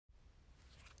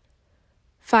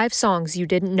5 songs you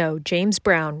didn't know James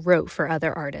Brown wrote for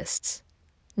other artists.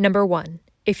 Number 1,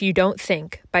 If You Don't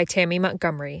Think by Tammy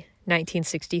Montgomery,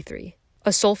 1963.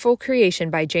 A soulful creation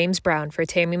by James Brown for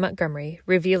Tammy Montgomery,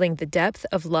 revealing the depth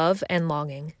of love and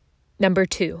longing. Number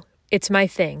 2, It's My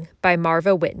Thing by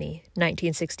Marva Whitney,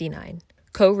 1969.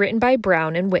 Co-written by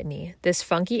Brown and Whitney, this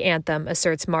funky anthem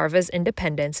asserts Marva's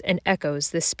independence and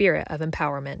echoes the spirit of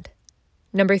empowerment.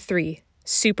 Number 3,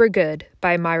 Super Good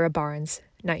by Myra Barnes,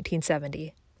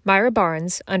 1970. Myra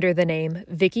Barnes, under the name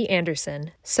Vicki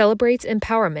Anderson, celebrates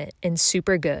empowerment in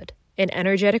Super Good, an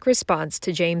energetic response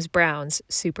to James Brown's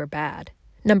Super Bad.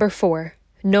 Number 4,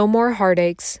 No More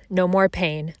Heartaches, No More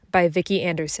Pain by Vicki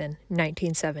Anderson,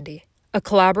 1970. A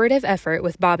collaborative effort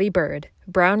with Bobby Bird,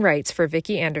 Brown writes for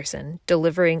Vicki Anderson,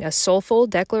 delivering a soulful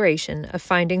declaration of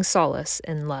finding solace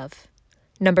in love.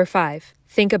 Number 5,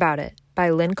 Think About It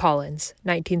by Lynn Collins,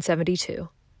 1972.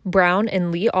 Brown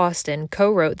and Lee Austin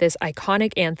co-wrote this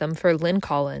iconic anthem for Lynn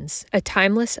Collins, a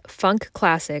timeless funk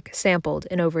classic sampled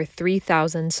in over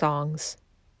 3,000 songs.